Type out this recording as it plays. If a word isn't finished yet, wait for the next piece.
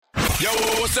Yo,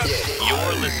 what's up?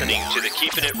 You're listening to the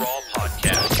Keeping It Raw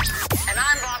podcast. And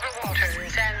I'm Barbara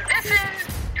Walters, and this is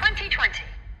 2020.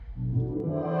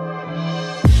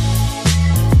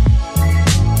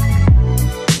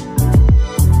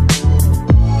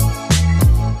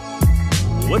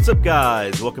 What's up,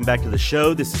 guys? Welcome back to the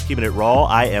show. This is Keeping It Raw.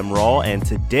 I am Rawl, and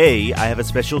today I have a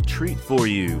special treat for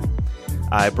you.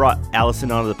 I brought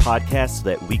Allison onto the podcast so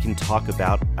that we can talk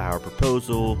about our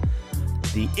proposal,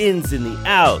 the ins and the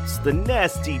outs, the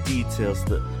nasty details,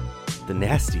 the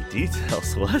nasty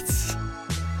details, what?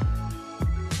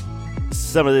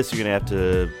 Some of this you're going to have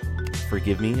to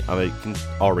forgive me. I can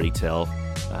already tell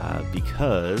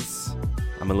because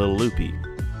I'm a little loopy.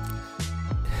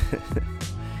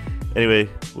 Anyway,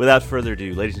 without further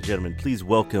ado, ladies and gentlemen, please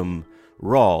welcome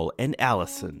Rawl and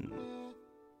Allison.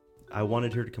 I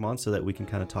wanted her to come on so that we can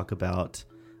kind of talk about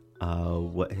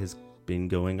what has been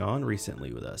going on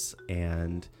recently with us.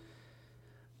 And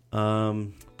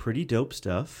pretty dope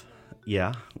stuff.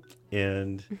 Yeah.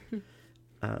 And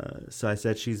so I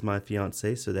said she's my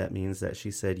fiance, so that means that she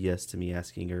said yes to me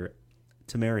asking her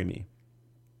to marry me.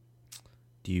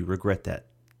 Do you regret that?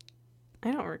 I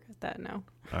don't regret that, no.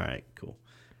 All right, cool.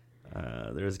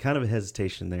 There was kind of a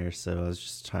hesitation there, so I was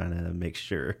just trying to make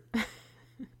sure.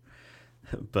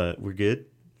 But we're good?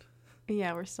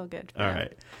 Yeah, we're still good. All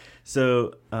right.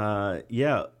 So,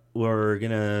 we're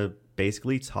going to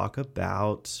basically talk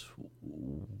about,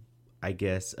 I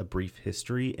guess, a brief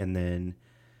history, and then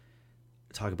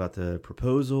talk about the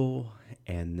proposal,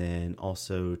 and then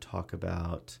also talk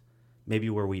about maybe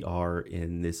where we are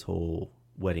in this whole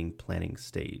wedding planning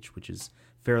stage, which is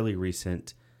fairly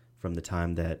recent from the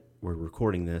time that we're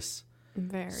recording this.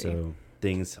 Very. So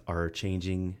things are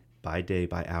changing by day,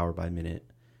 by hour, by minute,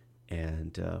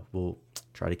 and we'll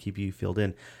try to keep you filled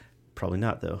in. Probably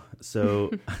not, though.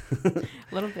 So a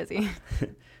little busy.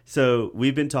 So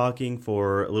we've been talking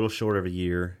for a little short of a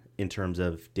year in terms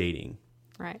of dating.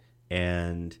 Right.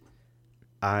 And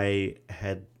I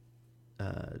had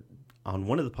on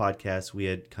one of the podcasts we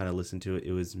had kind of listened to it.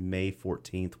 It was May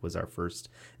 14th was our first.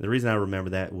 And the reason I remember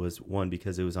that was, one,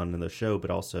 because it was on another show,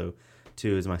 but also,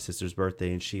 two, it was my sister's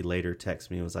birthday, and she later texted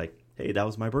me and was like, hey, that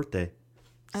was my birthday.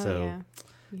 Oh, so yeah.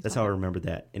 That's how I remember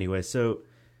that. Anyway, so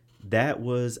that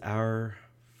was our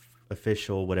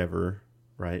official whatever,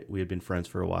 right? We had been friends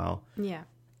for a while. Yeah.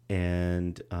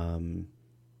 And,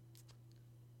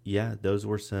 those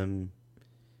were some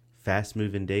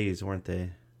fast-moving days, weren't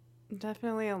they?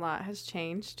 Definitely a lot has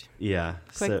changed. Yeah.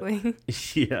 Quickly.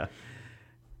 So, yeah.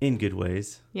 In good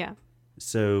ways. Yeah.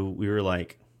 So we were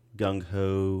like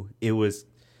gung-ho.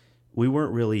 We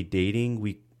weren't really dating.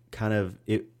 We kind of,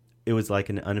 it was like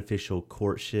an unofficial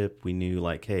courtship. We knew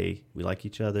like, hey, we like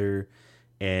each other.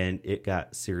 And it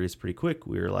got serious pretty quick.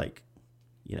 We were like,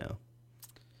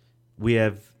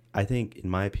 I think, in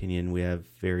my opinion, we have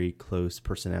very close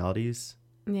personalities.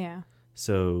 Yeah.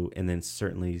 So, and then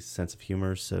certainly sense of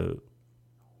humor. So,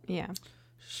 yeah,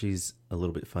 she's a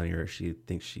little bit funnier. She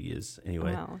thinks she is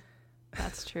anyway. Well,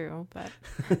 that's true, but.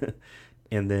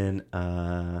 And then,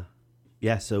 so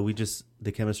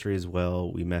the chemistry is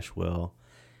well. We mesh well.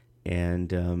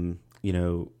 And,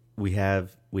 we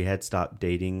had stopped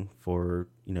dating for,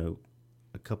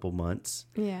 a couple months.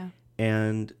 Yeah.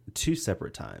 And 2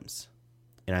 separate times.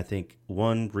 And I think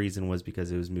one reason was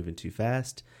because it was moving too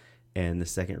fast. And the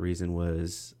second reason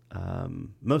was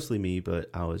mostly me, but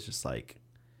I was just like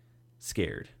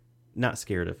scared. Not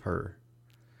scared of her,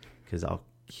 because I'll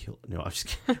kill. No, I'm just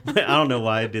kidding. I don't know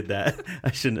why I did that. I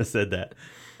shouldn't have said that.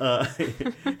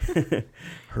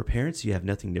 Her parents, you have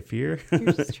nothing to fear.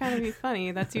 You're just trying to be funny.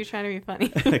 That's you trying to be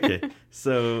funny. Okay.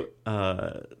 So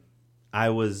I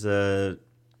was,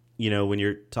 when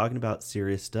you're talking about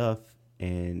serious stuff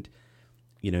and,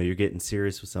 you're getting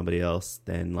serious with somebody else,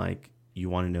 then like, you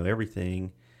want to know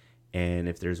everything, and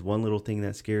if there's one little thing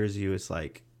that scares you, it's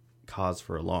like cause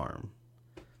for alarm.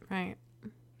 Right.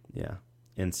 Yeah.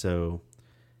 And so,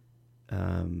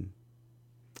 and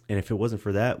if it wasn't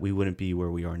for that, we wouldn't be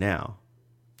where we are now.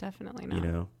 Definitely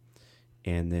not.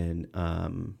 And then,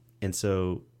 and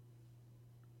so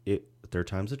third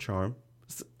time's a charm.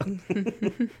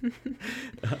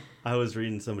 I was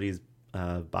reading somebody's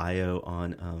bio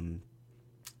on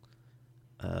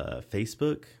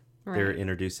Facebook. Right. They're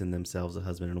introducing themselves as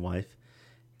husband and wife,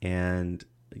 and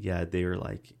they were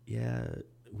like,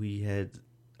 we had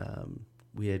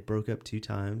broke up 2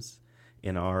 times,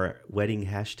 and our wedding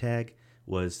hashtag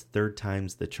was third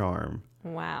time's the charm.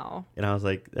 Wow. And I was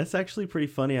like, that's actually pretty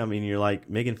funny. I mean, you're like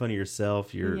making fun of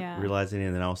yourself, you're realizing it,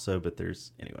 and then also, but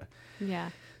there's, anyway. Yeah.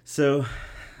 So,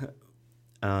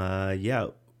 I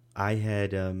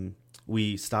had,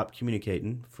 we stopped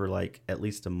communicating for like at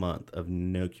least a month of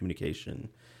no communication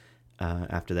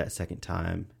after that second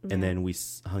time. Yeah. And then we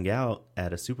hung out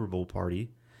at a Super Bowl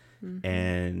party,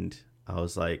 and I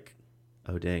was like,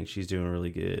 oh, dang, she's doing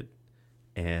really good.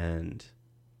 And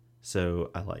so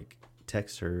I like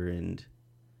text her, and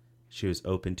she was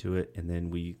open to it. And then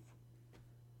we,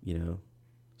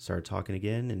 started talking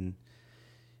again, and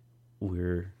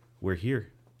we're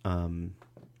here.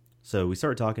 So we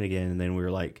started talking again, and then we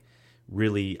were like,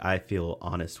 really, I feel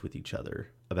honest with each other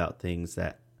about things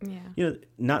that,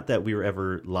 not that we were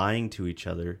ever lying to each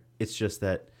other. It's just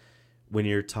that when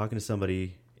you're talking to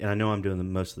somebody, and I know I'm doing the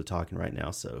most of the talking right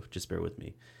now, so just bear with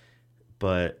me.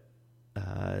 But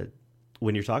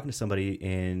when you're talking to somebody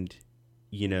and,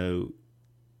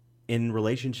 in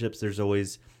relationships, there's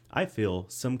always, I feel,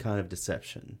 some kind of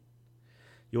deception.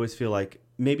 You always feel like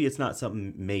maybe it's not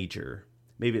something major.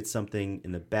 Maybe it's something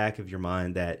in the back of your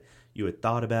mind that you had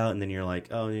thought about, and then you're like,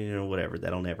 oh, whatever,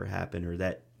 that'll never happen, or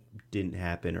that didn't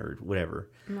happen, or whatever.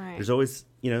 Right. There's always,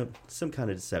 some kind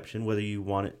of deception, whether you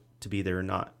want it to be there or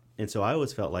not. And so I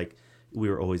always felt like we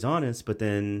were always honest, but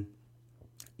then,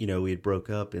 we had broke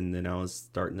up, and then I was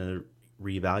starting to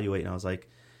reevaluate, and I was like,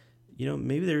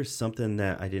 maybe there's something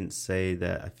that I didn't say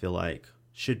that I feel like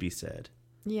should be said.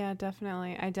 Yeah,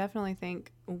 definitely. I definitely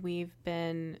think we've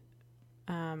been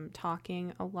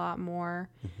talking a lot more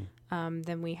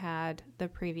than we had the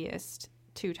previous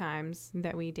 2 times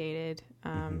that we dated.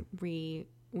 We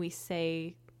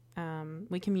say,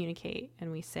 we communicate,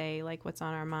 and we say like what's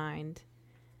on our mind.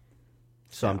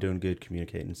 So I'm doing good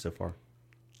communicating so far.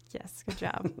 Yes, good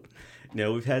job.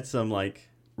 No, we've had some like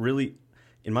really,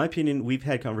 in my opinion, we've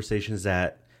had conversations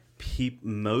that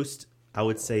most, I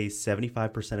would say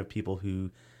 75% of people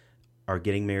who are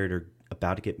getting married or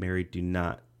about to get married do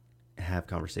not have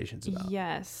conversations about.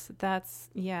 Yes, that's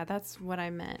what I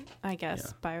meant, I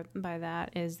guess, by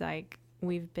that is like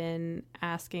we've been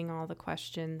asking all the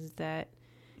questions that,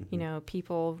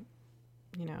 people,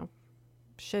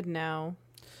 should know.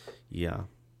 Yeah.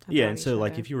 Yeah, and so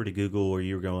like if you were to Google or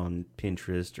you were going on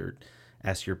Pinterest or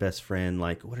ask your best friend,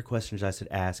 like, what are questions I should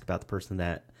ask about the person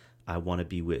that I want to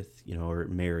be with, or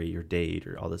marry or date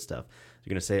or all this stuff.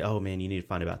 You're going to say, oh, man, you need to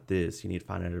find out about this. You need to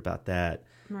find out about that.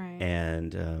 Right.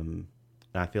 And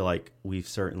I feel like we've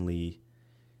certainly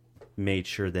made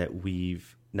sure that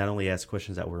we've not only asked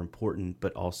questions that were important,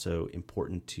 but also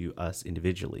important to us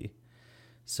individually.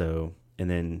 So, and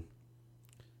then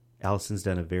Allison's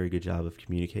done a very good job of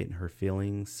communicating her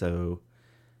feelings. So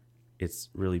it's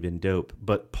really been dope.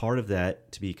 But part of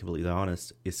that, to be completely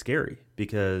honest, is scary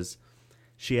because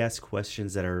she asks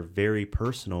questions that are very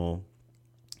personal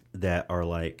that are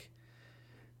like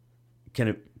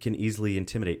can easily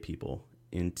intimidate people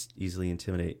and easily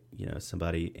intimidate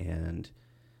somebody. And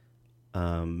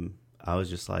I was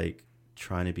just like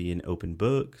trying to be an open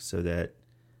book so that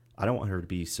I don't want her to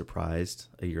be surprised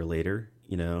a year later.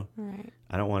 Right.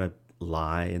 I don't want to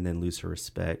lie and then lose her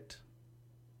respect.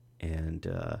 And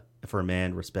for a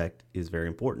man, respect is very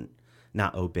important.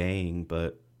 Not obeying,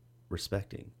 but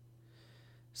respecting.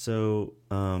 So,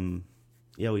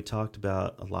 we talked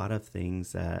about a lot of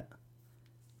things that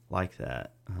like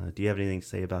that. Do you have anything to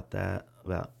say about that?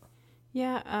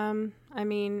 Yeah, I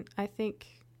mean, I think,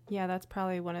 that's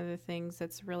probably one of the things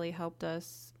that's really helped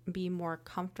us be more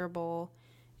comfortable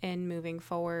in moving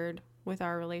forward with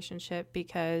our relationship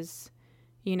because,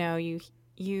 you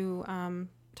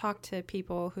talk to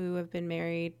people who have been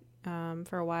married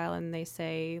for a while and they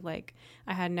say like,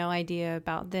 I had no idea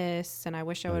about this and I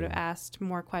wish I would have asked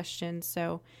more questions.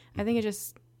 So I think it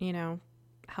just,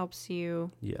 helps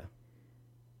you. Yeah.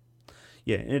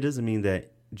 Yeah. And it doesn't mean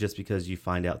that just because you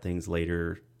find out things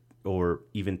later or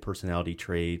even personality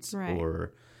traits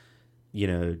or,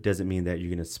 doesn't mean that you're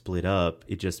going to split up.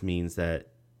 It just means that,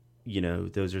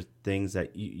 those are things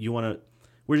that you want to,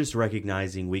 we're just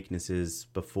recognizing weaknesses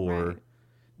before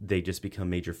they just become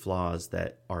major flaws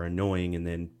that are annoying and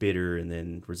then bitter and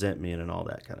then resentment and all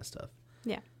that kind of stuff.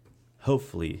 Yeah.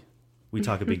 Hopefully we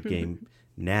talk a big game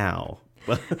now.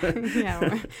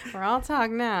 We're all talk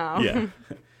now. Yeah.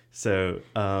 So,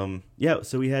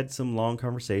 so we had some long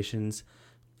conversations,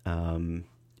 back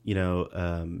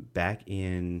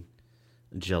in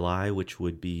July, which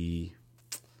would be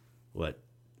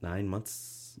 9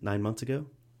 months ago,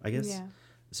 I guess. Yeah.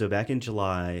 So back in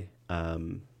July,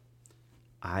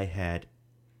 I had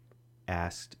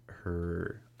asked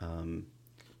her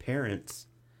parents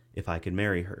if I could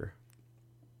marry her.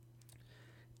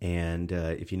 And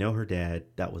if you know her dad,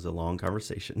 that was a long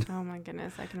conversation. Oh, my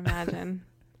goodness. I can imagine.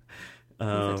 He's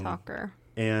a talker.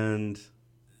 And,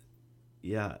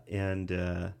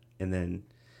 then,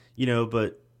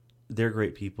 but they're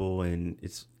great people, and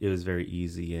it was very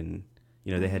easy, and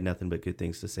they had nothing but good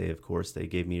things to say. Of course, they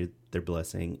gave me their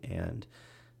blessing, and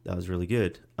that was really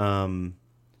good.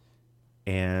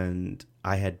 And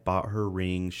I had bought her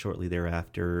ring shortly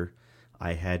thereafter.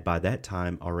 I had by that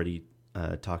time already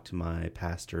talked to my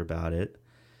pastor about it,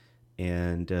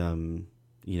 and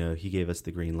he gave us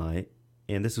the green light.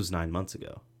 And this was 9 months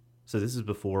ago, so this is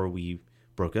before we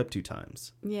broke up 2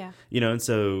 times. Yeah. And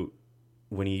so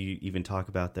when you even talk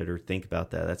about that or think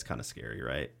about that, that's kind of scary,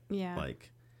 right? Yeah.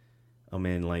 Like, oh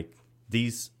man, like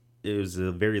it was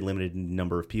a very limited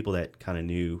number of people that kind of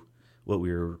knew what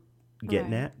we were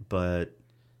getting at, but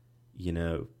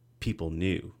people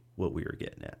knew what we were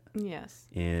getting at. Yes.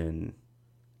 And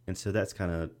so that's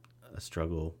kind of a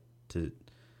struggle to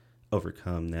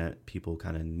overcome, that people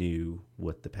kind of knew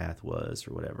what the path was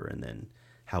or whatever, and then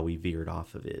how we veered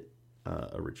off of it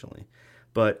originally.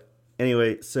 But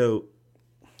anyway, so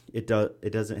it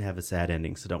doesn't have a sad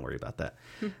ending, so don't worry about that.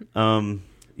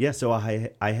 So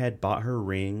I had bought her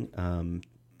ring.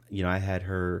 I had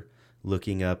her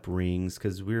looking up rings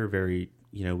because we were very,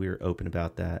 we were open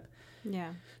about that.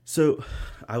 Yeah. So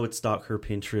I would stalk her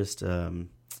Pinterest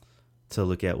to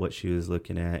look at what she was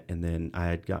looking at, and then I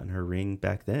had gotten her ring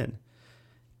back then.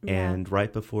 Yeah. And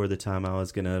right before the time I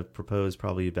was going to propose,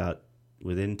 probably about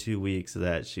within 2 weeks of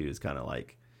that, she was kind of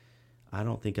like, I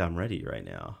don't think I'm ready right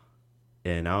now.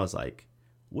 And I was like,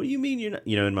 what do you mean you're not?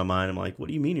 In my mind, I'm like, what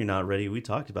do you mean you're not ready? We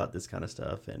talked about this kind of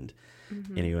stuff. And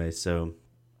anyway, so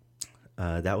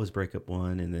that was breakup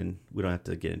 1. And then we don't have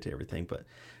to get into everything, but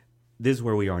this is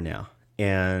where we are now.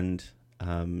 And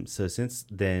so since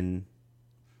then,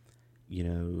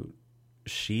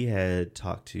 she had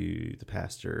talked to the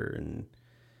pastor, and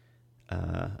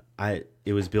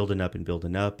it was building up,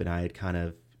 and I had kind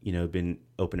of, been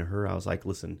open to her. I was like,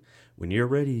 listen, when you're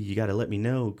ready, you got to let me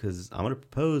know, because I'm going to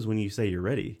propose when you say you're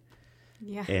ready.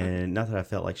 Yeah. And not that I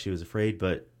felt like she was afraid,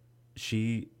 but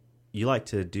you like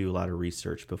to do a lot of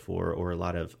research before, or a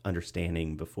lot of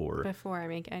understanding before I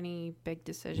make any big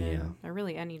decision, or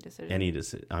really any decision.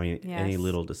 Any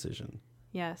little decision.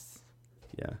 Yes.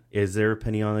 Yeah. Is there a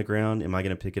penny on the ground? Am I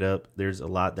going to pick it up? There's a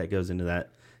lot that goes into that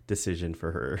decision for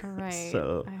her. Right.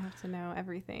 So I have to know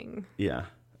everything. Yeah.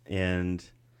 And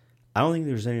I don't think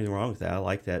there's anything wrong with that. I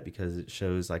like that because it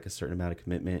shows like a certain amount of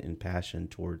commitment and passion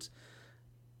towards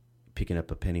picking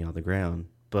up a penny on the ground.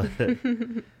 But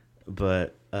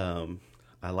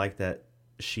I like that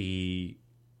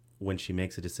when she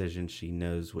makes a decision, she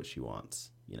knows what she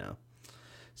wants,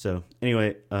 So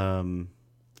anyway,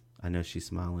 I know she's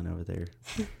smiling over there.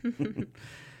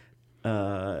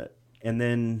 And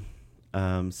then,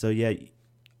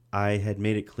 I had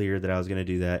made it clear that I was going to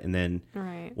do that. And then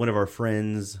one of our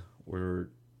friends were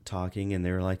talking, and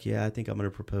they were like, yeah, I think I'm going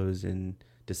to propose in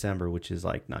December, which is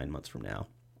like 9 months from now.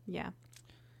 Yeah.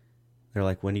 They're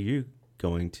like, when are you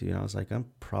going to? And I was like, I'm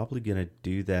probably going to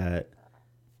do that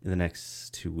in the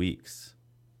next 2 weeks.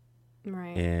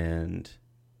 Right.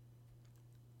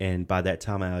 And by that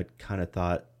time I kind of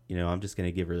thought, I'm just going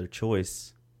to give her the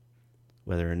choice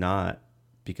whether or not,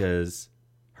 because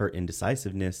her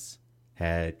indecisiveness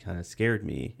had kind of scared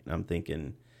me. And I'm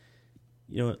thinking,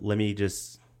 what, let me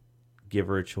just give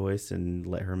her a choice and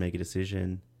let her make a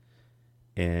decision.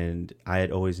 And I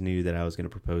had always knew that I was going to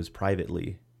propose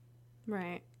privately.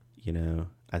 Right.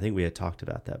 I think we had talked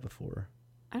about that before.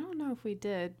 I don't know if we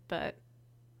did, but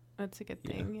that's a good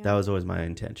thing. Yeah. That was always my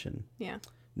intention. Yeah.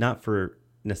 Not for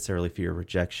necessarily fear of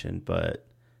rejection, but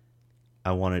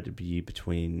I wanted to be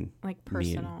between like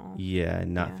personal.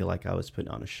 And not feel like I was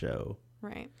putting on a show.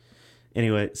 Right.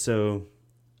 Anyway, so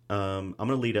I'm going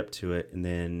to lead up to it, and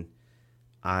then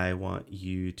I want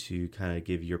you to kind of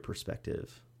give your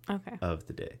perspective of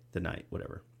the day, the night,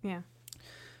 whatever. Yeah.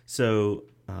 So,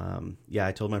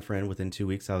 I told my friend within 2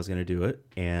 weeks I was going to do it,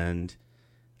 and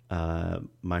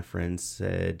my friend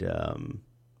said,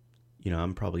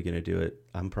 I'm probably going to do it.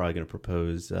 I'm probably going to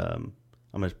propose. I'm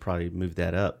going to probably move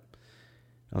that up.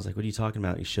 I was like, what are you talking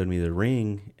about? He showed me the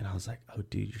ring, and I was like, oh,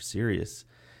 dude, you're serious.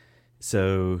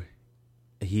 So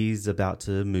he's about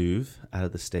to move out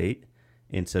of the state,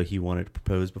 and so he wanted to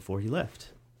propose before he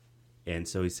left. And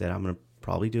so he said, I'm going to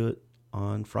probably do it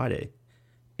on Friday.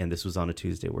 And this was on a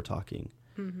Tuesday we're talking.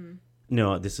 Mm-hmm.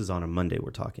 No, this is on a Monday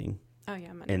we're talking. Oh,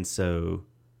 yeah, Monday. And so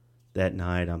that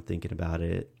night I'm thinking about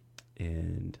it,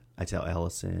 and I tell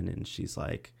Allison, and she's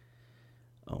like,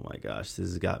 oh my gosh, this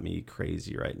has got me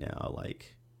crazy right now.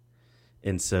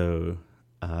 And so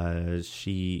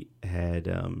she had,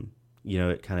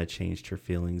 it kind of changed her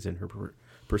feelings and her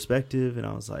perspective. And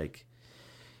I was like,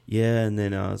 yeah. And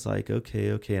then I was like, okay.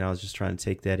 And I was just trying to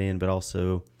take that in, but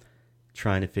also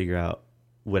trying to figure out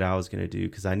what I was going to do,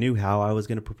 because I knew how I was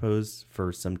going to propose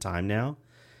for some time now.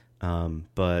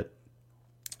 But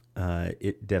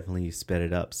it definitely sped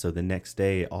it up. So the next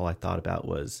day, all I thought about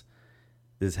was,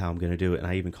 this is how I'm going to do it. And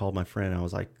I even called my friend. I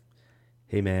was like,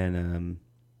 hey, man,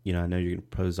 I know you're going to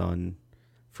propose on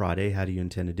Friday. How do you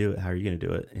intend to do it? How are you going to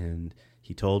do it? And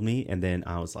he told me. And then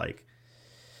I was like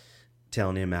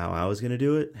telling him how I was going to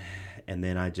do it. And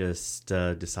then I just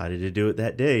decided to do it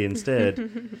that day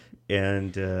instead.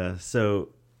 And so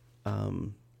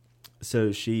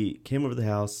she came over to the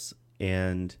house,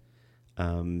 and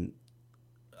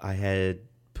I had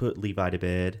put Levi to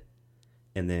bed,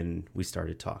 and then we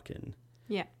started talking.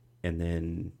 Yeah. And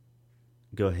then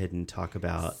go ahead and talk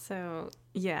about. So,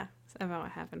 yeah, about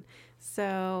what happened.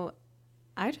 So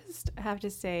I just have to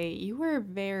say, you were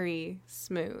very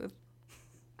smooth.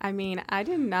 I mean, I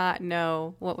did not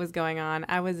know what was going on.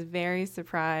 I was very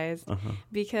surprised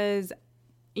because,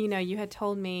 you had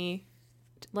told me,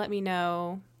 let me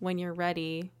know when you're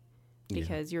ready,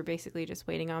 because you're basically just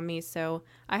waiting on me. So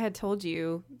I had told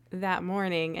you that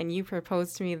morning, and you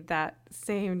proposed to me that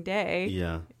same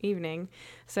day, evening.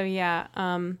 So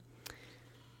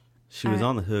she was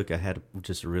on the hook. I had to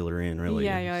just reel her in, really.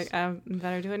 Yeah, you're like, I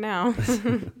better do it now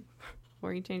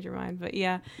before you change your mind. But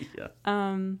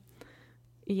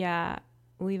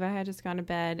Levi had just gone to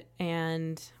bed,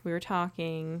 and we were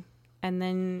talking, and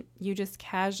then you just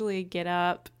casually get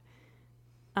up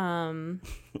and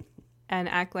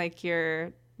act like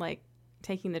you're like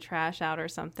taking the trash out or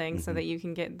something so that you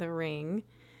can get the ring,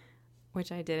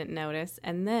 which I didn't notice.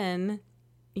 And then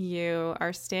you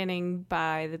are standing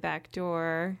by the back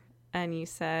door, and you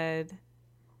said,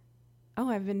 oh,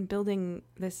 I've been building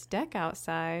this deck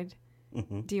outside.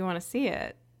 Do you want to see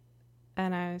it?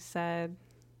 And I said,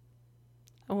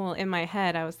 well, in my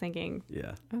head, I was thinking,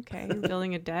 okay, you're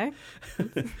building a deck?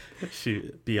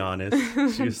 Be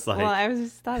honest. She was like... Well, I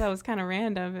just thought that was kind of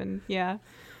random, and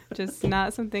just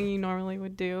not something you normally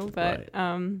would do. But,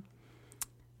 so...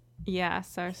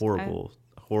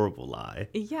 Horrible lie.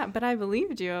 Yeah, but I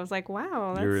believed you. I was like,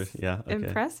 wow, that's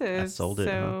impressive. I sold it,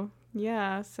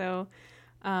 So,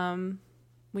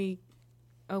 we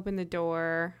open the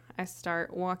door. I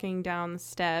start walking down the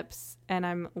steps, and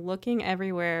I'm looking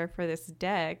everywhere for this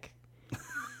deck,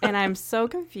 and I'm so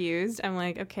confused. I'm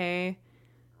like, okay,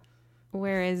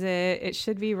 where is it? It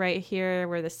should be right here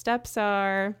where the steps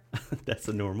are. That's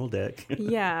a normal deck.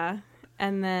 Yeah.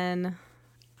 And then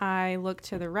I look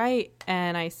to the right,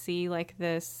 and I see like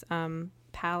this wooden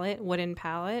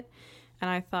pallet, and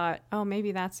I thought, oh,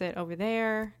 maybe that's it over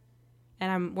there.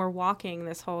 And we're walking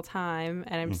this whole time,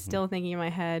 and I'm still thinking in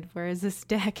my head, where is this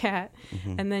deck at?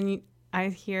 And then I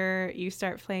hear you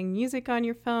start playing music on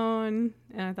your phone,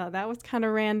 and I thought that was kind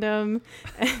of random.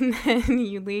 And then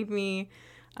you lead me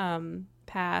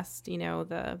past,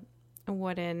 the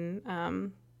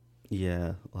wooden...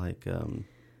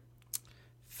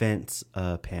 fence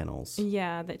panels.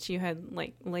 Yeah, that you had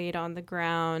like laid on the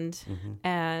ground.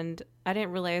 And I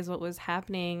didn't realize what was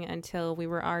happening until we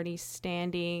were already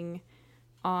standing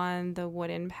on the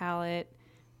wooden pallet,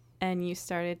 and you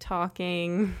started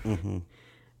talking,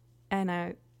 and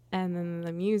then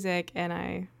the music, and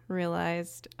I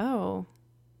realized, oh,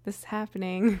 this is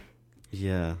happening.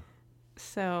 Yeah.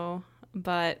 So,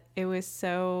 but it was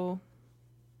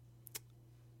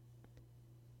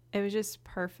just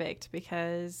perfect,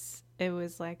 because it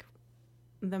was like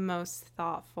the most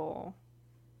thoughtful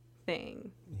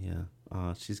thing. Yeah.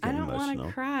 Oh, she's getting emotional. I don't want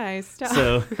to cry. Stop.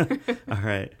 So, all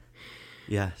right.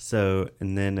 Yeah. So,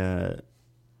 and then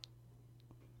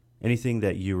anything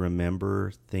that you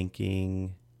remember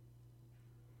thinking,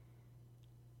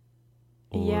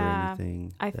 or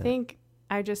anything? I think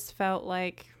I just felt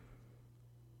like,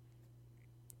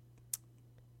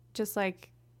 just like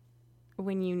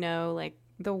when like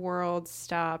the world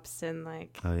stops and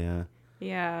like. Oh yeah.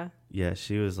 Yeah. Yeah,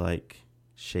 she was like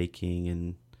shaking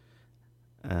and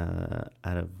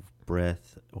out of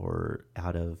breath, or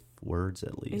out of words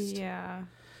at least. Yeah.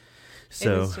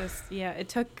 So it was just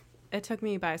it took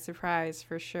me by surprise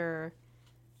for sure.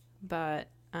 But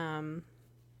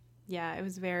it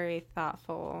was very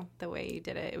thoughtful the way you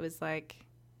did it. It was like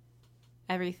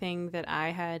everything that I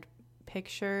had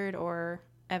pictured or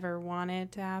ever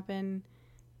wanted to happen.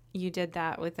 You did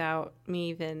that without me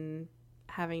even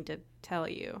having to tell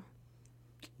you.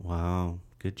 Wow.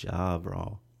 Good job,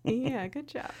 Rawl. Yeah, good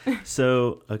job.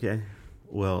 So, okay.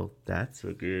 Well, that's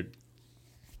some good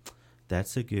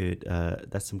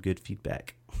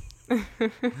feedback.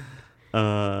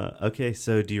 Okay,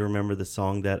 so do you remember the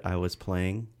song that I was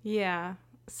playing? Yeah.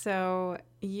 So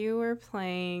you were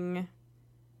playing,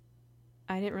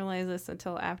 I didn't realize this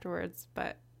until afterwards,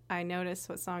 but I noticed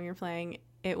what song you're playing.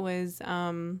 It was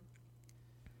the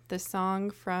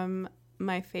song from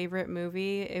my favorite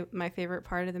movie, my favorite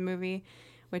part of the movie,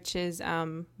 which is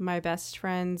My Best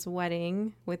Friend's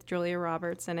Wedding with Julia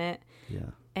Roberts in it.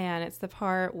 Yeah. And it's the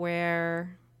part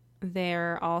where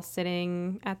they're all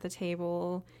sitting at the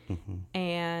table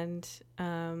and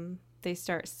they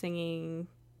start singing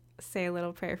Say a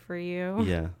Little Prayer for You.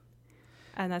 Yeah.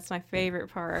 And that's my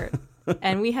favorite part.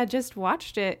 And we had just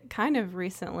watched it kind of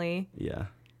recently. Yeah.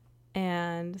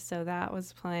 And so that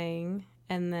was playing.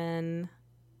 And then,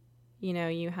 you know,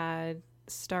 you had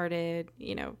started,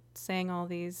 you know, saying all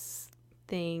these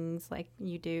things like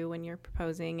you do when you're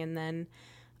proposing. And then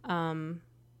I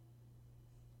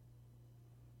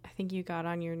think you got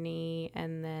on your knee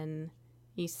and then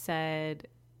you said,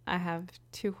 I have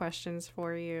 2 questions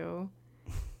for you.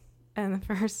 And the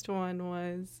first one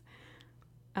was,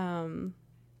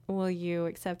 will you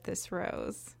accept this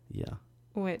rose? Yeah.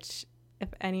 Which, if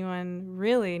anyone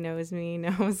really knows me,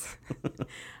 knows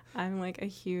I'm like a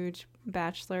huge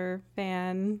Bachelor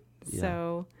fan. Yeah.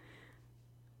 So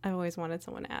I've always wanted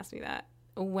someone to ask me that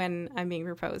when I'm being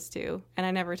proposed to. And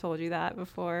I never told you that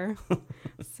before.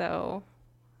 So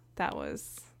that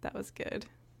was good.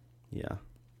 Yeah.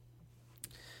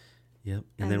 Yep.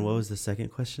 And then what was the second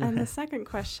question? And the second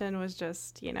question was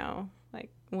just, you know,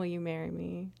 like, will you marry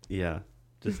me? Yeah.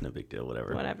 Just no big deal.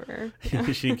 Whatever. Whatever.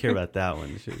 She didn't care about that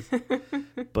one.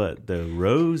 But the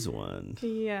rose one.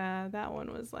 Yeah, that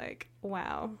one was like,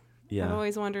 wow. Yeah. I've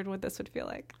always wondered what this would feel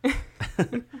like.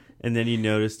 And then you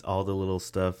noticed all the little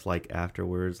stuff like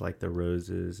afterwards, like the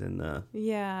roses and the...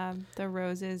 Yeah, the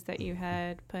roses that you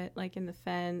had put like in the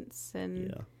fence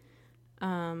and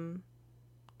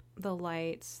the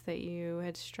lights that you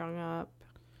had strung up.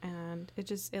 And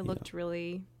it looked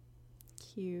really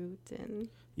cute and...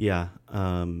 Yeah.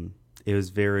 It was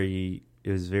very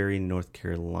North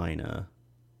Carolina.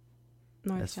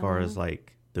 As far as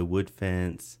like the wood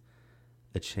fence,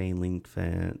 the chain link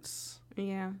fence.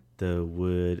 Yeah. The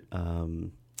wood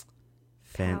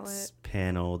fence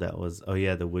panel that was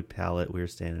the wood pallet we were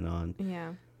standing on.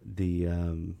 Yeah.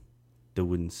 The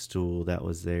wooden stool that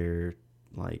was there,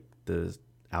 like the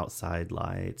outside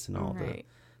lights and all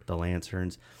the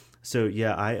lanterns. So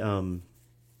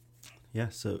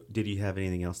so did you have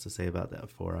anything else to say about that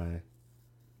before I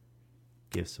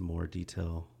give some more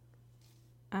detail?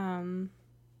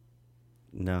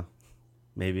 No.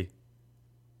 Maybe.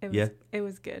 It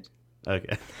was good.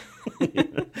 Okay.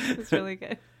 It was really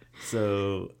good.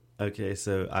 So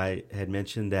I had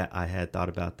mentioned that I had thought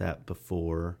about that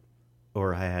before,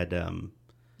 or I had been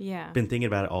thinking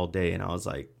about it all day, and I was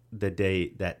like, the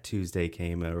day that Tuesday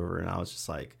came over, and I was just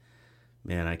like,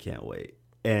 man, I can't wait.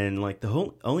 And like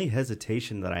the only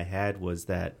hesitation that I had was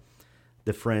that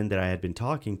the friend that I had been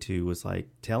talking to was like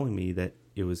telling me that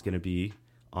it was going to be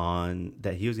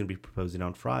that he was going to be proposing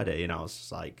on Friday, and I was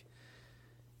just like,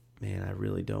 man, I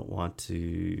really don't want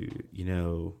to,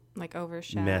 like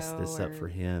overshadow, mess this up for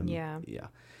him. Yeah.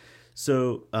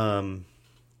 So,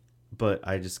 but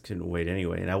I just couldn't wait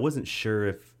anyway. And I wasn't sure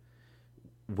if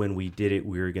when we did it,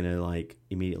 we were going to like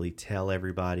immediately tell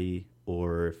everybody,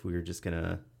 or if we were just going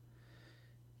to,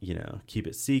 keep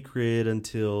it secret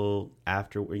until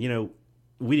after, we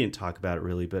didn't talk about it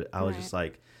really, but I was just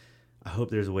like, I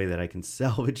hope there's a way that I can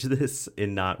salvage this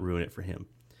and not ruin it for him.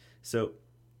 So,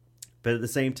 but at the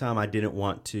same time, I didn't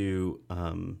want to,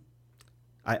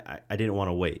 I didn't want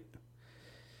to wait.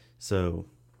 So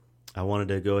I wanted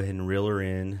to go ahead and reel her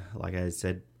in, like I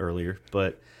said earlier,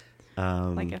 but,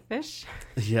 like a fish.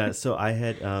 Yeah. So I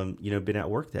had, been at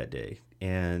work that day,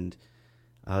 and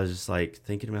I was just like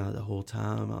thinking about it the whole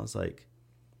time. I was like,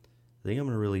 I think I'm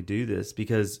going to really do this,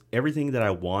 because everything that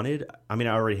I wanted, I mean,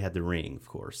 I already had the ring, of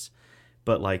course,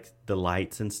 but like the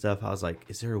lights and stuff, I was like,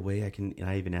 is there a way I can, and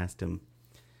I even asked him,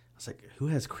 I was like, who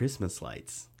has Christmas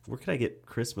lights? Where could I get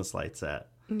Christmas lights at?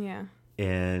 Yeah.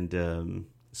 And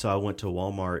so I went to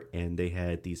Walmart, and they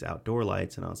had these outdoor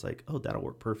lights, and I was like, oh, that'll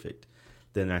work perfect.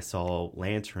 Then I saw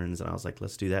lanterns, and I was like,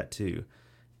 let's do that too.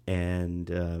 And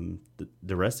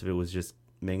the rest of it was just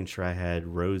making sure I had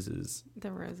roses.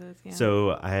 The roses, yeah.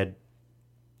 So I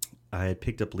had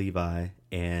picked up Levi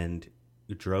and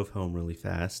drove home really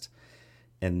fast,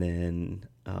 and then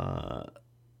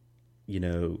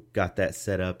got that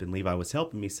set up, and Levi was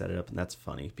helping me set it up. And that's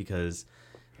funny because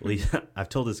I've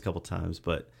told this a couple times,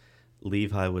 but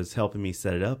Levi was helping me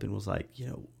set it up and was like,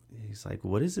 he's like,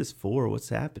 what is this for? What's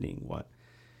happening? What?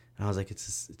 And I was like,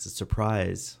 it's a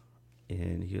surprise.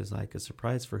 And he was like, a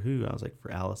surprise for who? I was like,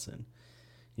 for Allison.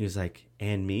 He was like,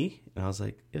 and me? And I was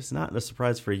like, it's not a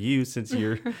surprise for you since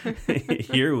you're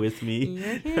here with me.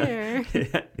 You're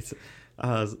here.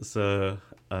 So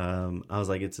I was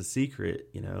like, it's a secret,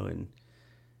 and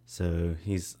so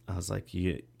I was like,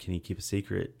 can you keep a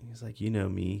secret? He's like, you know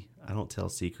me, I don't tell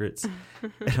secrets.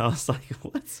 And I was like,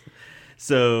 what?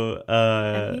 So,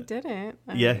 and he didn't.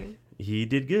 He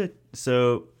did good.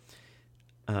 So,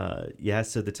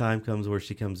 so the time comes where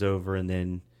she comes over, and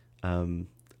then, I'm,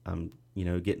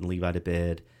 getting Levi to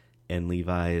bed, and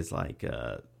Levi is like,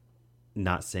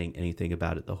 not saying anything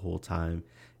about it the whole time.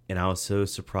 And I was so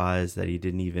surprised that he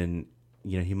didn't even,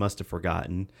 he must have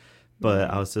forgotten,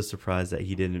 but I was so surprised that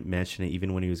he didn't mention it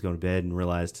even when he was going to bed and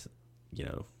realized,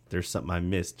 there's something I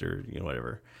missed or,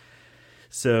 whatever.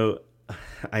 So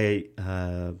I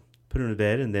put him to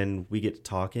bed, and then we get to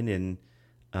talking, and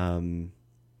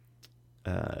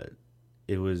I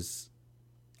was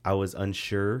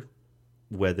unsure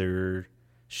whether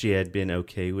she had been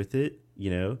okay with it,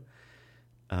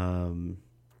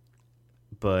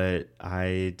 but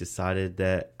I decided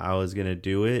that I was going to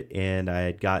do it, and I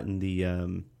had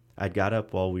gotten I'd got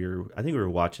up while I think we were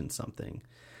watching something.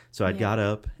 So I got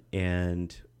up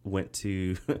and went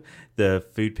to the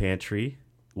food pantry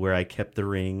where I kept the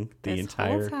ring the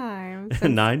entire whole time,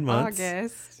 9 months.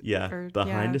 August.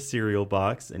 Behind a cereal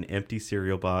box, an empty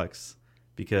cereal box,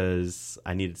 because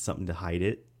I needed something to hide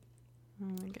it. Oh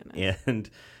my goodness. And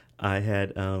I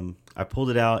had, I pulled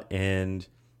it out, and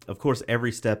of course,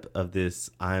 every step of this,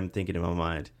 I'm thinking in my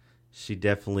mind, she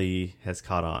definitely has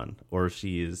caught on, or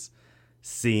she is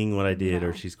seeing what I did,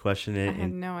 or she's questioning it. I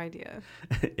had no idea.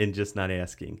 And just not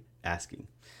asking.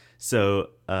 So,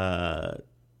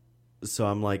 so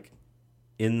I'm like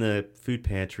in the food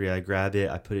pantry, I grab it,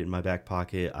 I put it in my back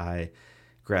pocket, I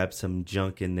grab some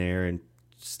junk in there and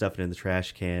stuff it in the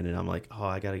trash can, and I'm like, oh,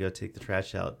 I got to go take the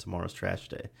trash out. Tomorrow's trash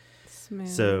day. Smooth.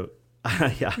 So,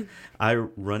 I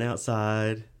run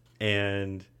outside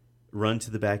and run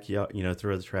to the backyard,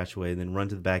 throw the trash away, and then run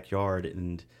to the backyard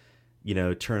and,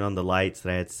 turn on the lights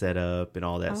that I had set up and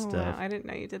all that stuff. Wow, I didn't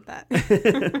know you did that.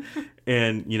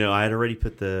 And, I had already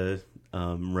put the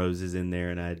roses in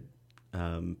there, and I'd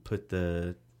put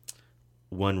the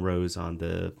one rose on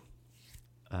the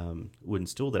wooden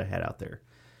stool that I had out there.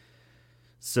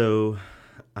 So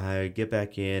I get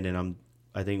back in, and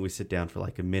I think we sit down for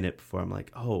like a minute before I'm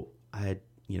like, oh, I had,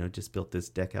 just built this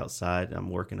deck outside. And I'm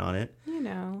working on it.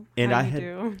 And I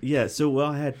had, so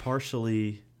I had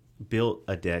partially built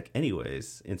a deck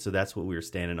anyways. And so that's what we were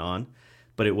standing on,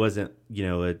 but it wasn't,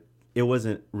 it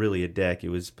wasn't really a deck. It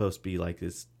was supposed to be like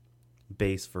this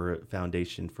base for a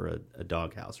foundation for a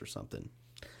doghouse or something.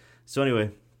 So anyway,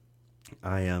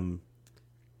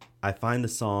 I find the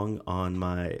song on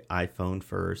my iPhone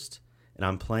first, and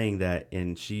I'm playing that,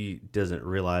 and she doesn't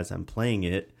realize I'm playing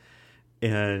it.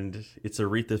 And it's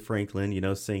Aretha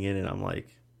Franklin, singing, and I'm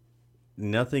like,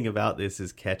 nothing about this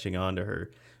is catching on to her.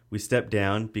 We step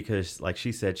down because, like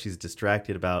she said, she's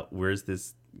distracted about where's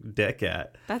this deck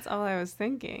at. That's all I was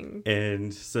thinking.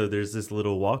 And so there's this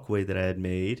little walkway that I had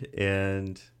made,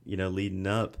 and, leading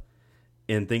up,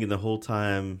 and thinking the whole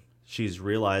time she's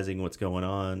realizing what's going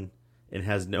on and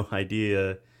has no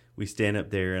idea. We stand up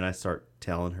there, and I start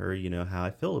telling her, how I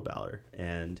feel about her,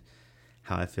 and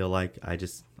how I feel like I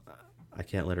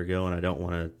can't let her go, and I don't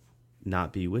want to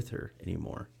not be with her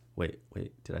anymore. Wait,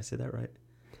 did I say that right?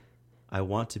 I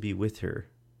want to be with her.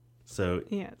 So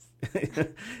yes.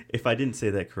 If I didn't say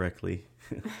that correctly,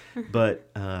 but,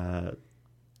 so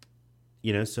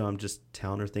I'm just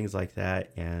telling her things like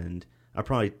that, and I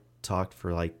probably talked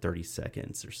for like 30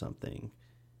 seconds or something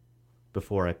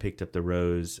before I picked up the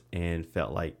rose, and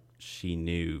felt like she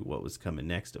knew what was coming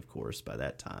next, of course, by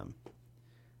that time.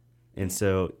 And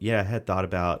so, I had thought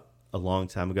about a long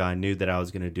time ago. I knew that I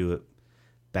was going to do it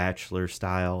Bachelor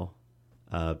style,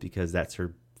 because that's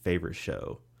her favorite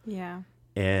show. Yeah.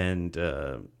 And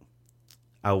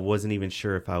I wasn't even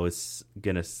sure if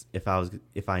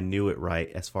I knew it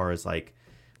right as far as like,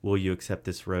 will you accept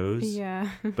this rose? Yeah.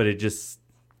 But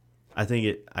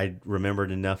I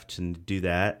remembered enough to do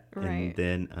that. Right. And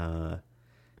then,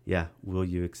 will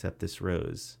you accept this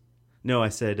rose? No, I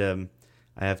said,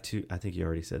 I have two, I think you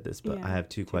already said this, but I have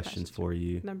two questions for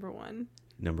you. Number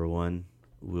one,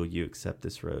 will you accept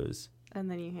this rose? And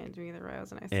then you handed me the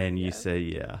rose, and I said and you yes. say,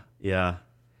 yeah.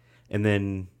 And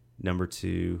then number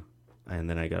two, and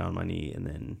then I got on my knee and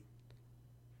then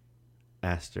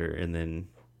asked her, and then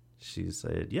she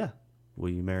said, yeah, will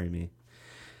you marry me?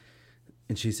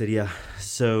 And she said, yeah.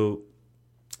 So,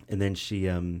 and then she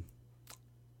didn't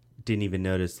even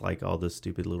notice like all the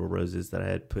stupid little roses that I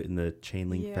had put in the chain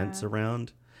link fence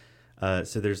around.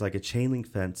 So there's like a chain link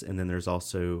fence, and then there's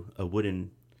also a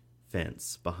wooden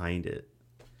fence behind it,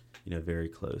 very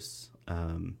close.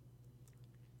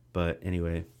 But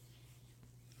anyway,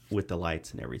 with the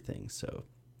lights and everything. So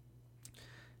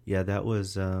Yeah, that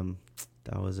was a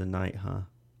night, huh?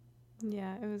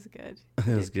 Yeah, it was good.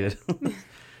 It was good.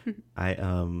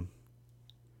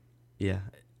 Yeah,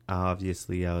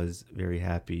 obviously I was very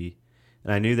happy.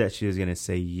 And I knew that she was going to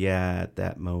say yeah at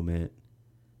that moment.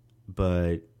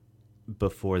 But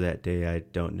before that day, I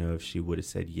don't know if she would have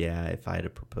said yeah if I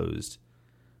had proposed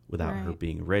without her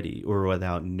being ready or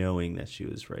without knowing that she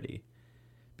was ready.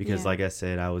 Because like I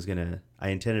said, I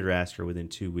intended to ask her within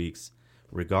 2 weeks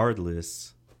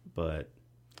regardless, but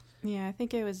yeah, I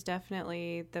think it was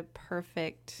definitely the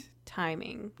perfect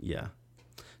timing. yeah.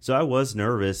 So I was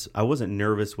nervous. I wasn't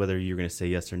nervous whether you were going to say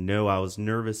yes or no. I was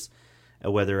nervous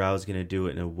at whether I was going to do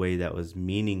it in a way that was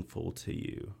meaningful to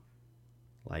you.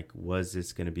 Like, was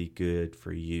this going to be good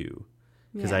for you?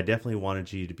 Because I definitely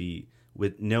wanted you to be,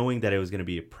 with knowing that it was going to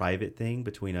be a private thing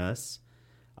between us,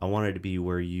 I wanted to be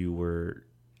where you were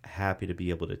happy to be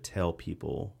able to tell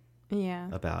people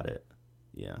about it.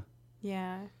 Yeah.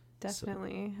 Yeah,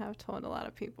 definitely. I've told a lot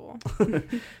of people.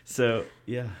 So,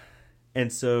 yeah. And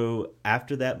so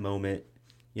after that moment,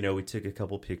 we took a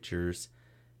couple pictures.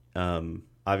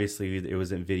 Obviously, it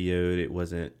wasn't videoed. It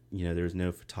wasn't, there was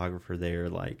no photographer there,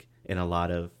 like in a lot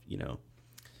of,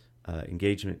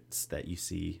 engagements that you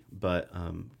see, but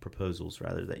proposals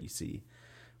rather that you see.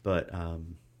 But,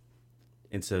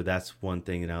 and so that's one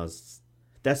thing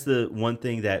that's the one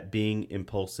thing that being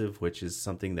impulsive, which is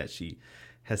something that she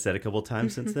has said a couple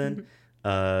times since then,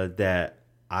 that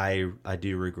I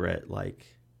do regret, like,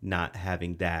 not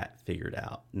having that figured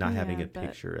out, not having a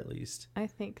picture at least. I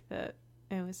think that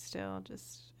it was still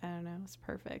just, I don't know, it was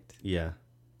perfect. Yeah,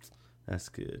 that's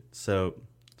good. So,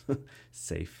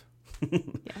 safe. Yeah.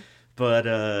 But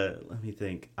let me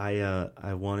think.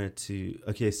 I wanted to,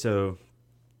 okay, so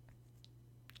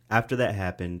after that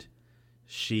happened,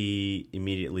 she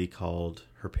immediately called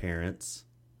her parents.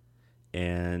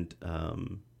 And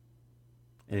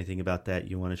anything about that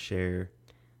you want to share?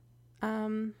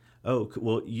 Oh,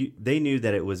 well, they knew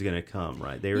that it was going to come,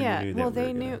 right? They already knew that. Well,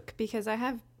 they knew because I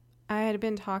had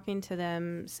been talking to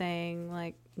them saying,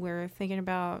 like, we're thinking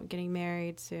about getting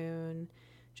married soon,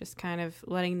 just kind of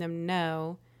letting them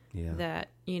know that,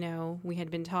 we had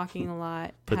been talking a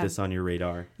lot. Put this on your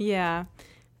radar. Yeah.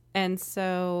 And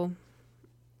so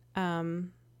I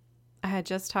had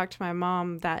just talked to my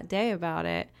mom that day about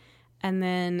it. And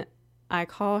then I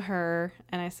call her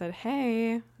and I said,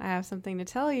 hey, I have something to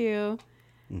tell you.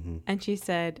 Mm-hmm. And she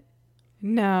said,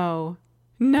 no.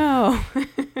 And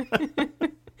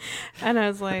I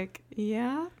was like,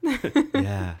 yeah.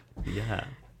 Yeah.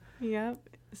 Yep.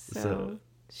 So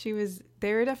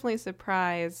they were definitely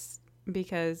surprised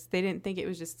because they didn't think it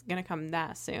was just going to come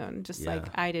that soon. Just like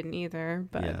I didn't either,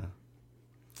 but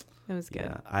it was good.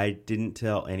 Yeah. I didn't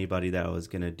tell anybody that I was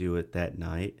going to do it that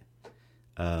night.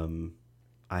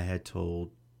 I had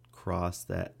told Cross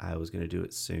that I was going to do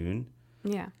it soon.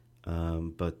 Yeah.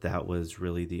 But that was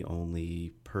really the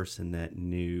only person that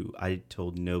knew. I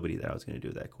told nobody that I was going to do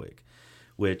it that quick,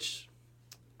 which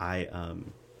I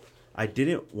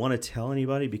didn't want to tell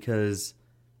anybody because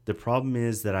the problem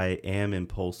is that I am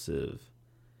impulsive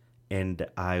and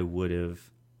I would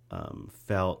have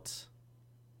felt,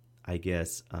 I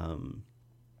guess, I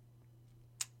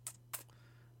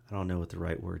don't know what the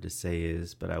right word to say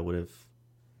is, but it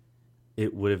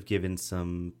would have given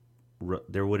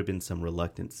there would have been some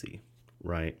reluctancy,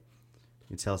 right?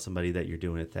 You tell somebody that you're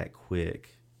doing it that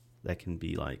quick, that can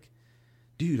be like,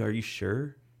 dude, are you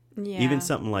sure? Yeah. Even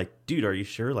something like, dude, are you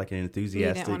sure? Like an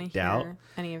enthusiastic you didn't doubt. Hear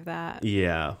any of that.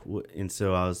 Yeah. And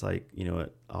so I was like, you know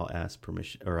what? I'll ask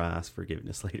permission or I'll ask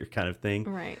forgiveness later kind of thing.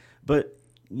 Right. But,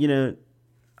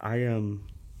 I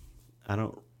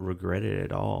don't regret it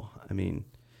at all. I mean,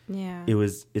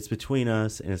 it's between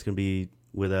us and it's going to be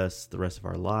with us the rest of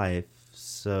our life.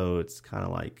 So it's kind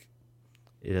of like,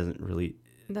 it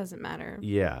doesn't matter.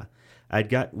 Yeah.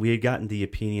 We had gotten the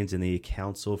opinions in the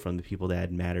council from the people that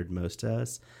had mattered most to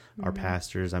us, our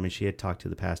pastors. I mean, she had talked to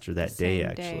the pastor that day,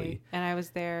 actually. And I was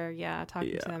there,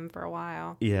 talking to them for a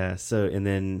while. Yeah. So, and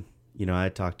then, I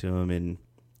talked to him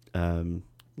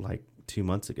like 2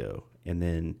 months ago. And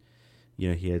then,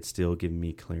 he had still given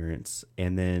me clearance.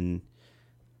 And then,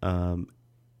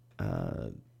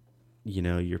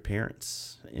 your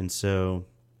parents. And so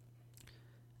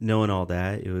knowing all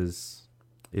that, it was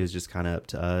just kind of up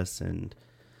to us. And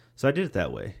so I did it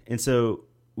that way. And so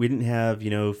we didn't have,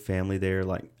 family there.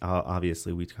 Like,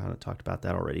 obviously we kind of talked about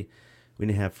that already. We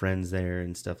didn't have friends there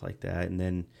and stuff like that. And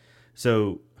then,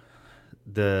 so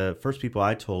the first people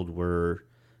I told were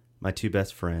my two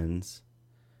best friends.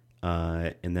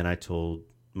 And then I told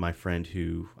my friend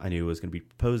who I knew was going to be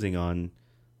proposing on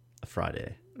a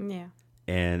Friday. Yeah.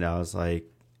 And I was like,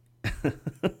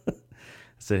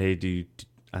 said, hey, dude,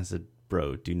 I said,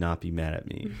 bro, do not be mad at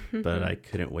me. But I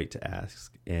couldn't wait to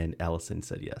ask. And Allison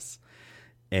said yes.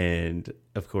 And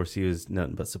of course he was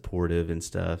nothing but supportive and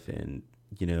stuff. And,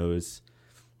 you know, it was,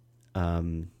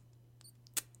 I'm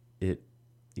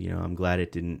glad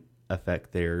it didn't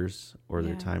affect theirs or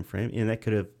their time frame. And that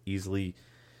could have easily,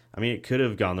 it could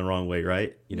have gone the wrong way,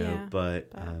 right? You know,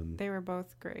 but they were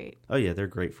both great. Oh yeah, they're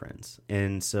great friends.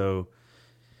 And so,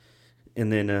 and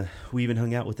then we even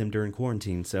hung out with them during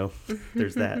quarantine. So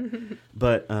there's that.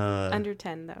 But under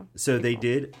 10 though. So they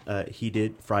did. He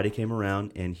did. Friday came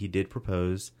around and he did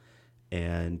propose,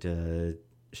 and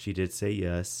she did say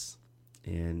yes,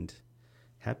 and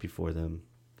happy for them.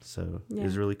 So it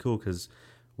was really cool because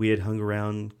we had hung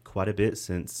around quite a bit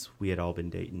since we had all been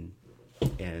dating,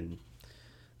 and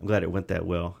I'm glad it went that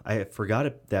well. I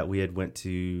forgot that we had went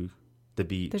to the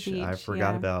beach. I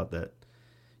forgot about that.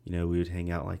 You know, we would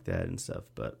hang out like that and stuff,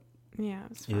 but yeah,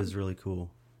 it was really cool.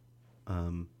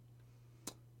 And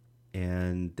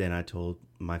then I told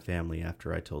my family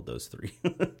after I told those three.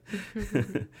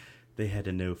 They had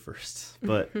to know first.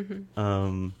 But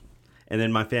and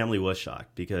then my family was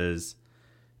shocked because,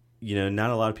 you know, not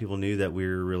a lot of people knew that we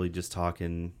were really just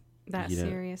talking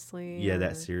seriously. Yeah,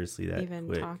 that seriously, that even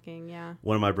quick. Talking, yeah.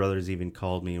 One of my brothers even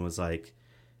called me and was like,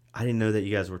 I didn't know that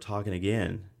you guys were talking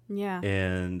again. Yeah.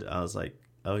 And I was like,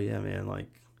 oh yeah, man, like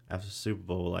after Super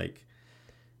Bowl, like,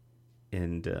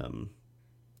 and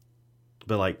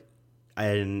but like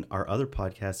in our other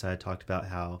podcast I had talked about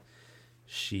how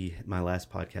my last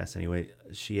podcast anyway,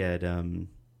 she had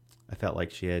I felt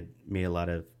like she had made a lot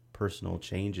of personal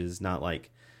changes, not like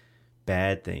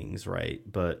bad things, right,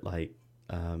 but like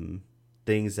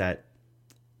things that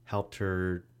helped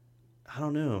her. I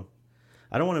don't know,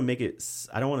 I don't want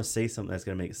to say something that's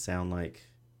going to make it sound like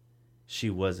she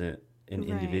wasn't an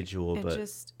individual, but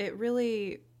it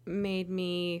really made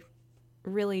me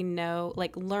really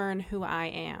learn who I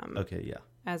am. Okay, yeah.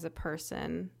 As a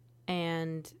person,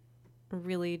 and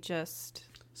really just.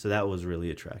 So that was really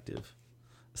attractive.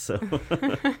 So.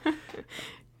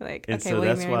 Like, and okay, so will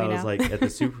that's you why marry I me was now? like, at the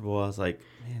Super Bowl, I was like,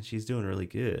 man, she's doing really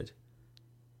good.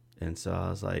 And so I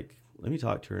was like, let me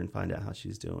talk to her and find out how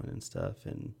she's doing and stuff.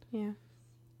 And yeah.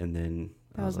 And then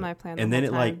that was my plan. And then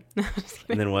it like,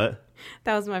 and then what?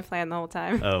 That was my plan the whole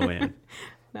time. Oh man,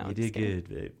 no, you did good,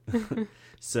 babe.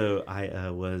 So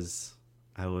I was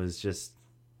just,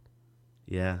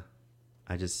 I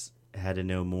just had to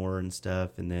know more and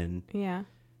stuff, and then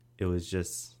it was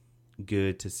just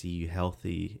good to see you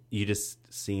healthy. You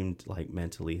just seemed like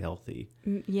mentally healthy.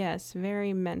 Yes,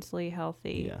 very mentally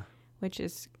healthy. Yeah, which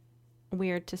is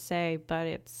weird to say, but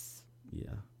it's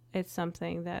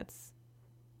something that's.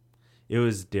 It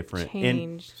was different.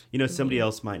 Changed. And, you know, somebody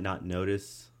else might not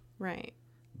notice. Right.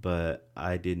 But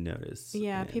I did notice.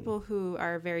 Yeah, people who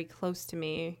are very close to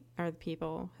me are the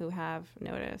people who have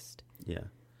noticed. Yeah.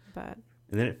 And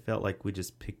then it felt like we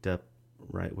just picked up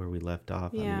right where we left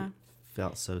off. Yeah. It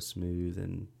felt so smooth.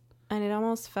 And it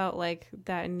almost felt like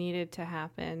that needed to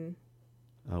happen.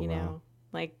 Oh, you wow. know,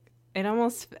 like it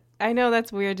almost, I know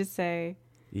that's weird to say.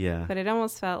 Yeah. But it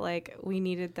almost felt like we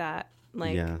needed that.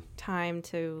 Time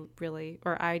to really,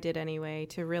 or I did anyway,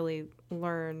 to really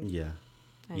learn. Yeah.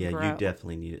 And grow. You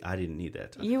definitely needed. I didn't need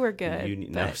that time. You were good.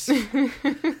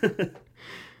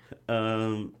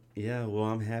 Yeah. Well,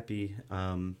 I'm happy.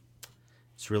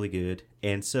 It's really good.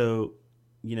 And so,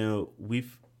 you know,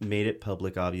 we've made it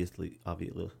public, obviously.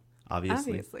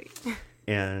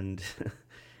 And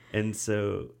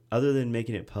so, other than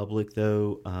making it public,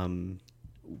 though,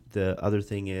 the other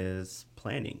thing is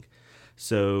planning.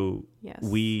 So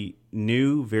we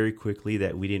knew very quickly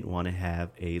that we didn't want to have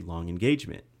a long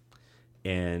engagement.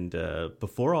 And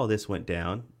before all this went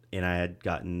down, and I had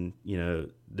gotten, you know,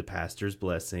 the pastor's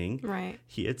blessing, right?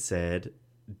 He had said,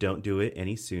 don't do it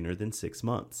any sooner than 6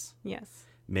 months. Yes.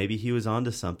 Maybe he was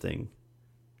onto something.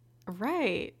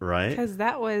 Right. Right? Because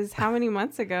that was how many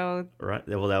months ago? Right.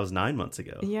 Well, that was 9 months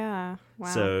ago. Yeah. Wow.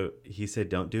 So he said,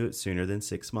 don't do it sooner than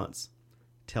 6 months.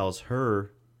 Tells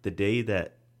her the day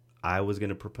that I was going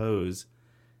to propose,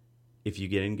 if you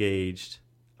get engaged,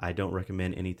 I don't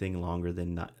recommend anything longer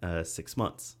than 6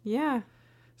 months. Yeah.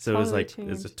 So totally it was like, it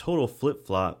was a total flip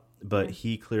flop, but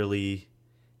he clearly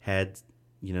had,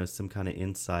 you know, some kind of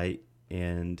insight,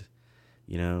 and,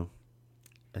 you know,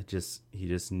 he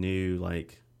just knew,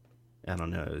 like, I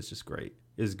don't know. It was just great.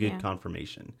 It was good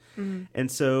confirmation. Mm-hmm. And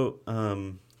so,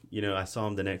 you know, I saw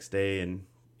him the next day, and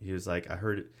he was like, I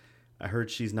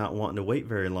heard she's not wanting to wait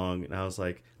very long. And I was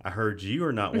like, I heard you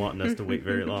are not wanting us to wait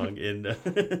very long. And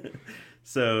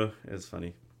so it was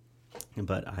funny.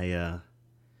 But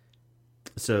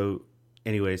so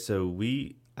anyway,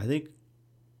 I think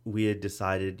we had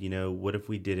decided, what if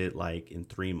we did it like in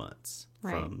 3 months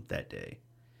Right. from that day,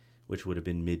 which would have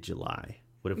been mid-July.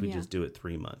 What if we just do it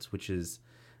 3 months, which is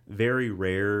very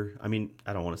rare. I mean,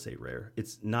 I don't want to say rare.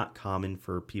 It's not common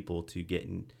for people to get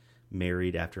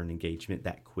married after an engagement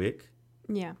that quick.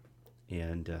 Yeah.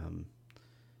 And,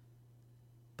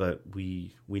 but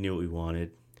we knew what we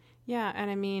wanted. Yeah.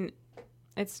 And I mean,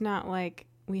 it's not like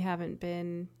we haven't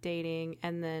been dating.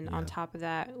 And then on top of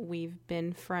that, we've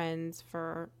been friends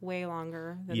for way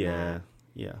longer than that.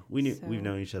 Yeah. We've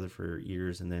known each other for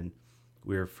years, and then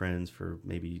we were friends for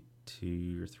maybe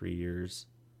 2 or 3 years.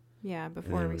 Yeah.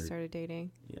 Before we started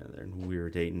dating. Yeah. Then we were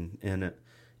dating. And,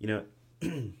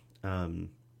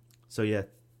 so yeah,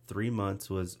 3 months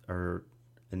was our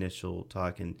initial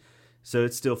talk, and so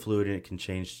it's still fluid, and it can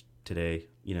change today.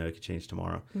 It could change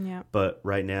tomorrow. Yeah. But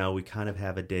right now we kind of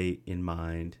have a date in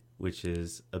mind, which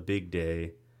is a big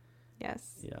day.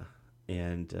 Yes. Yeah.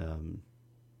 And,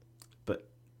 but,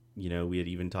 we had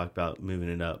even talked about moving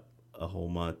it up a whole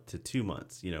month to 2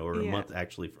 months, or a month,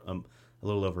 actually, a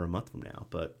little over a month from now.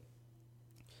 But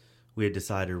we had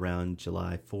decided around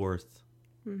July 4th,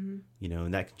 and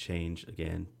that could change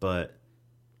again. But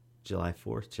July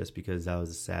 4th, just because that was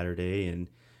a Saturday, and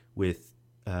with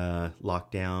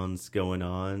lockdowns going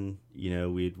on,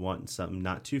 we'd want something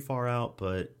not too far out,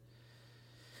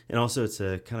 and also it's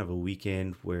a kind of a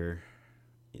weekend where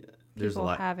there's People a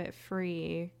lot. have it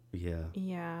free. Yeah.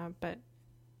 Yeah, but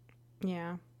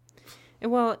yeah.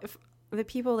 Well, if the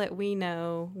people that we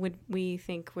know we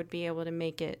think would be able to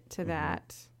make it to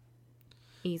that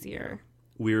easier.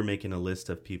 We were making a list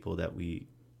of people that we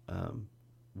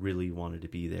really wanted to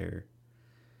be there,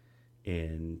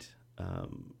 and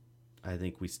I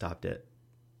think we stopped at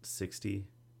 60,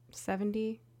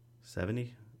 70.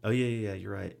 70. Oh yeah,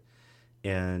 you're right.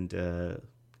 And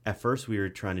at first we were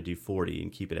trying to do 40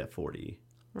 and keep it at 40.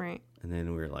 Right. And then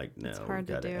we were like, no, it's hard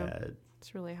we got to do. add.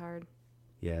 It's really hard.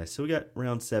 Yeah, so we got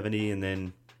around 70, and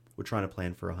then we're trying to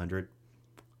plan for 100.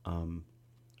 And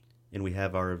we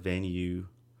have our venue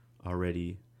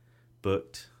already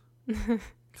booked.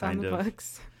 It's on the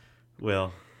books.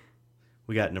 Well,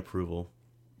 we got an approval.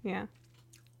 Yeah.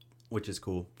 Which is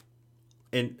cool.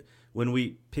 And when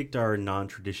we picked our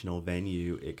non-traditional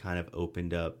venue, it kind of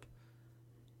opened up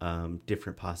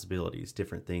different possibilities,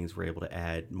 different things. We're able to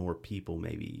add more people,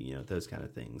 maybe, those kind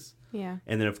of things. Yeah.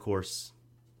 And then, of course,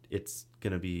 it's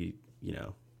going to be,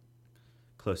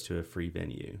 close to a free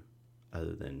venue,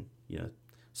 other than,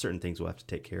 certain things we'll have to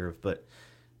take care of. But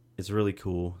it's really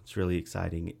cool. It's really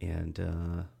exciting.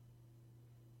 And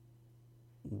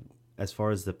as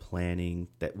far as the planning,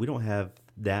 that we don't have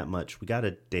that much. We got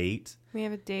a date. We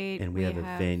have a date. And we have a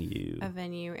venue. A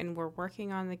venue, and we're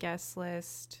working on the guest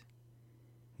list.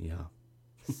 Yeah.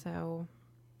 So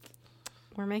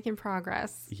we're making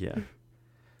progress. Yeah.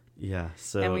 Yeah.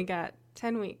 So and we got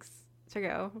 10 weeks to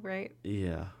go, right?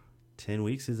 Yeah. 10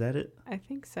 weeks, is that it? I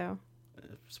think so.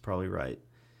 It's probably right.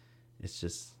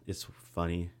 It's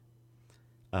funny.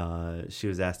 She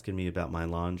was asking me about my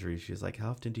laundry. She was like,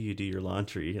 how often do you do your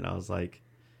laundry? And I was like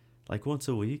once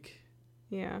a week.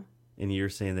 Yeah. And you're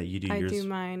saying that you do yours? I do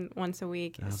mine once a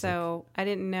week. So I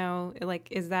didn't know,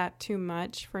 is that too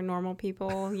much for normal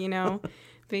people,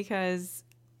 because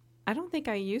I don't think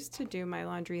I used to do my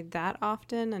laundry that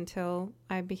often until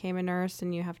I became a nurse,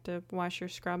 and you have to wash your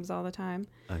scrubs all the time.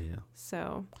 Oh, yeah.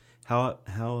 So how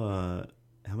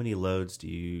many loads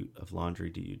of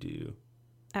laundry do you do?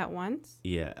 At once?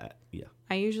 Yeah.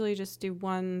 I usually just do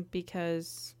one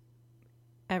because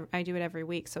I do it every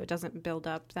week, so it doesn't build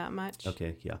up that much.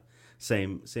 Okay, yeah.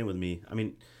 Same with me. I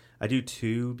mean, I do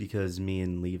 2 because me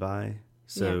and Levi,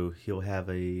 so he'll have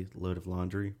a load of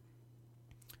laundry,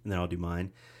 and then I'll do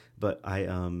mine. But I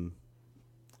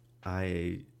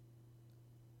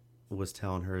was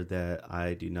telling her that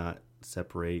I do not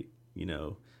separate,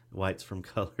 whites from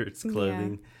colored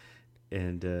clothing. Yeah.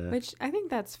 And which I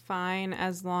think that's fine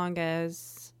as long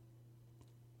as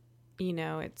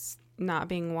it's not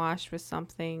being washed with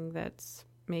something that's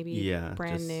maybe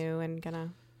brand new and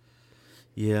gonna.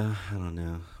 Yeah, I don't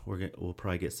know. We'll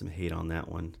probably get some hate on that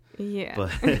one. Yeah,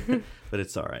 but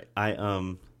it's all right.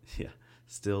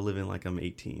 Still living like I'm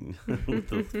 18 with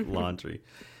the laundry.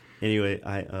 Anyway,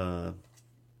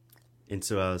 and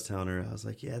so I was telling her, I was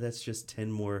like, yeah, that's just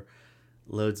 10 more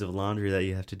loads of laundry that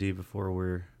you have to do before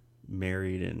we're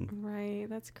married. And right,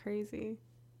 that's crazy.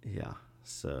 Yeah,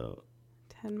 so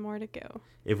 10 more to go.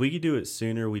 If we could do it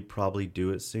sooner, we'd probably do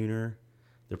it sooner.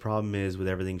 The problem is with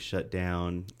everything shut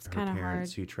down, it's her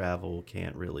parents hard. who travel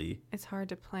can't really. It's hard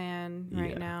to plan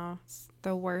right now. It's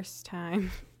the worst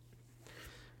time.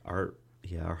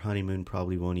 Yeah, our honeymoon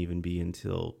probably won't even be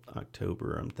until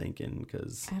October, I'm thinking,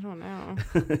 because I don't know.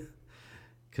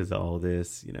 of all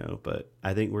this, But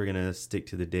I think we're going to stick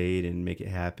to the date and make it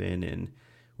happen. And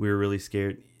we were really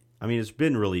scared. I mean, it's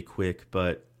been really quick,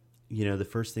 but, the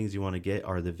first things you want to get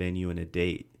are the venue and a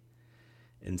date.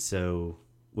 And so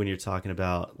when you're talking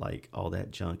about, like, all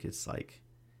that junk, it's like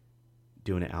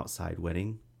doing an outside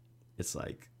wedding. It's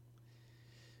like,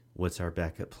 what's our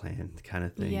backup plan kind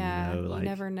of thing? Yeah, like, you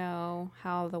never know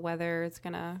how the weather is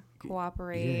going to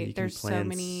cooperate. Yeah, you can There's so plan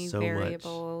many so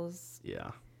variables. much.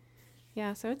 Yeah.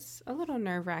 Yeah, so it's a little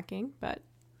nerve-wracking, but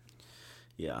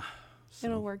Yeah.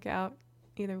 it'll work out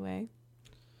either way.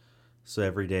 So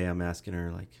every day I'm asking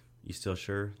her, like, you still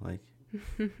sure? Like,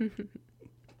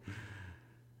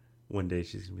 one day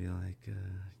she's going to be like,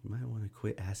 you might want to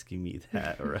quit asking me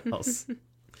that or else.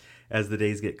 As the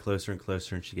days get closer and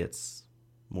closer and she gets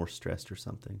more stressed or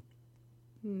something.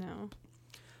 No.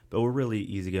 But we're really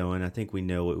easygoing. I think we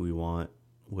know what we want.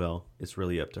 Well, it's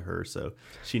really up to her. So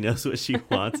she knows what she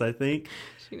wants, I think.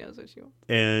 She knows what she wants.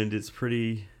 And it's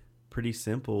pretty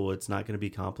simple. It's not going to be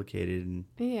complicated. And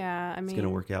yeah, I mean, it's going to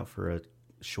work out for a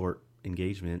short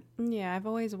engagement. Yeah, I've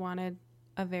always wanted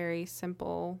a very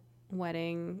simple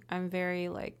wedding. I'm very,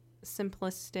 like,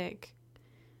 simplistic.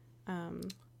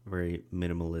 Very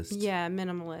minimalist. Yeah,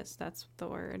 minimalist. That's the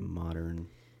word. Modern.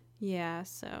 Yeah,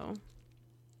 so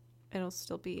it'll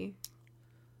still be.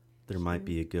 There might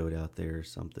be a goat out there or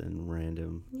something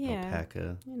random. Yeah.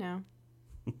 Alpaca.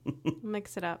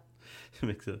 Mix it up.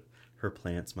 Her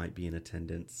plants might be in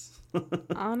attendance.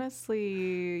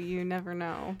 Honestly, you never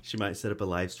know. She might set up a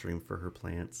live stream for her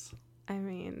plants. I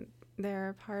mean, they're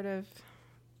a part of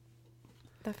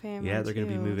the family. Yeah, they're going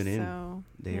to be moving in. So,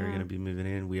 They are going to be moving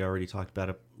in. We already talked about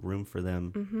a room for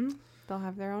them. Mm-hmm. They'll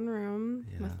have their own room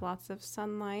with lots of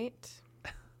sunlight.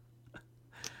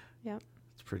 Yep.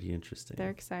 It's pretty interesting.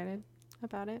 They're excited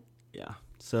about it. Yeah.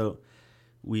 So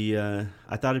I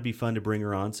thought it'd be fun to bring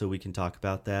her on so we can talk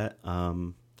about that. I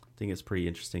think it's a pretty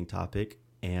interesting topic.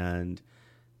 And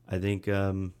I think,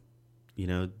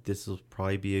 this will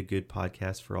probably be a good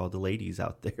podcast for all the ladies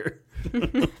out there.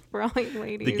 For all you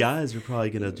ladies. The guys are probably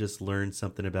going to just learn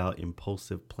something about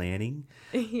impulsive planning.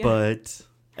 Yeah. But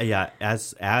yeah,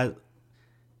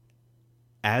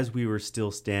 as we were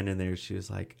still standing there, she was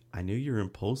like, I knew you were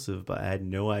impulsive, but I had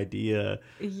no idea.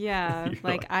 Yeah.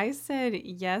 Like, I said,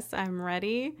 yes, I'm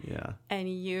ready. Yeah. And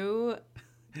you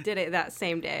did it that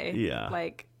same day. Yeah.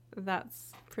 Like,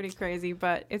 that's pretty crazy,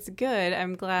 but it's good.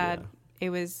 I'm glad it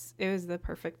was the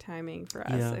perfect timing for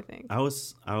us, I think. I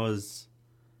was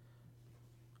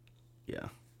yeah.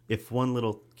 If one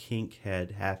little kink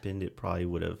had happened, it probably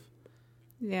would have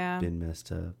been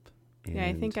messed up. And yeah,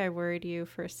 I think I worried you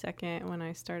for a second when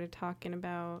I started talking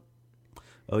about.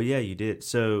 Oh yeah, you did.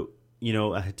 So,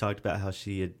 I had talked about how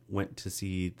she had went to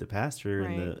see the pastor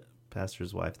and the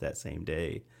pastor's wife that same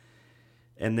day.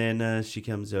 And then she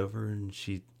comes over and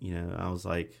she, I was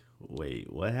like,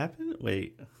 wait, what happened?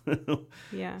 Wait.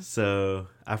 Yeah. So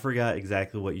I forgot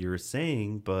exactly what you were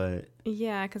saying, but.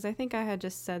 Yeah, because I think I had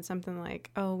just said something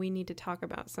like, oh, we need to talk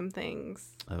about some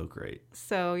things. Oh, great.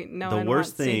 So no one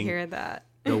wants to hear that.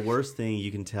 The worst thing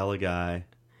you can tell a guy,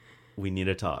 we need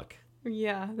to talk.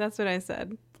 Yeah, that's what I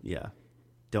said. Yeah.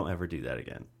 Don't ever do that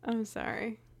again. I'm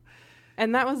sorry.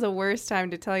 And that was the worst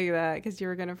time to tell you that because you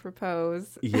were going to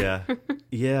propose. Yeah.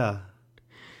 Yeah.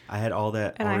 I had all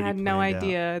that and I had no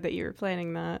idea out. That you were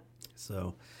planning that.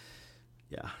 So,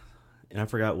 yeah. And I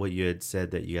forgot what you had said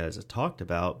that you guys had talked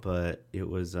about, but it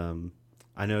was, I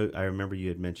remember you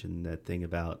had mentioned that thing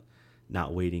about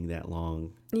not waiting that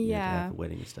long. To have the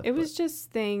wedding and stuff. It was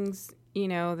just things,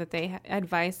 that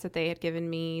advice that they had given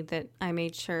me that I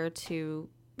made sure to,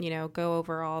 go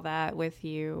over all that with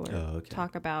you or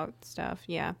talk about stuff.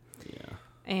 Yeah. Yeah.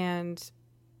 And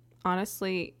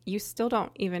honestly, you still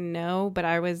don't even know, but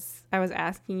I was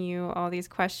asking you all these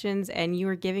questions and you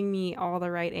were giving me all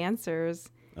the right answers.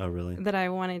 Oh, really? That I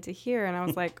wanted to hear. And I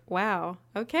was like, wow,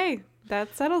 okay,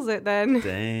 that settles it then.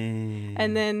 Dang.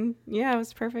 And then, it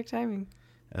was perfect timing.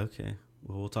 Okay.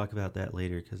 Well, we'll talk about that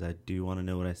later because I do want to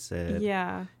know what I said.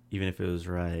 Yeah. Even if it was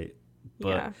right.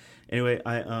 But anyway,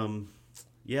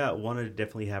 I wanted to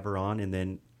definitely have her on, and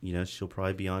then, she'll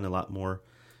probably be on a lot more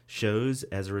shows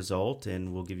as a result,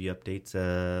 and we'll give you updates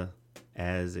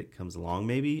as it comes along,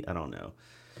 maybe. I don't know.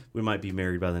 We might be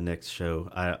married by the next show.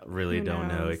 I really don't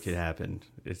know. It could happen.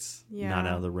 It's not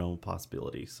out of the realm of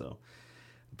possibility. So,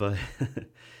 but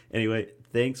anyway,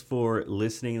 thanks for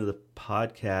listening to the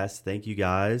podcast. Thank you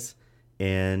guys.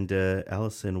 And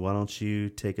Allison, why don't you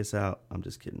take us out? I'm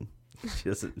just kidding.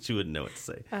 She wouldn't know what to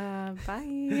say.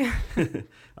 Bye.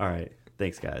 All right.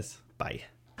 Thanks, guys. Bye.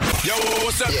 Yo,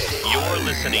 what's up? You're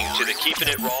listening to the Keeping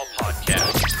It Raw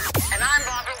podcast. And I'm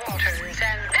Barbara Walters,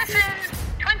 and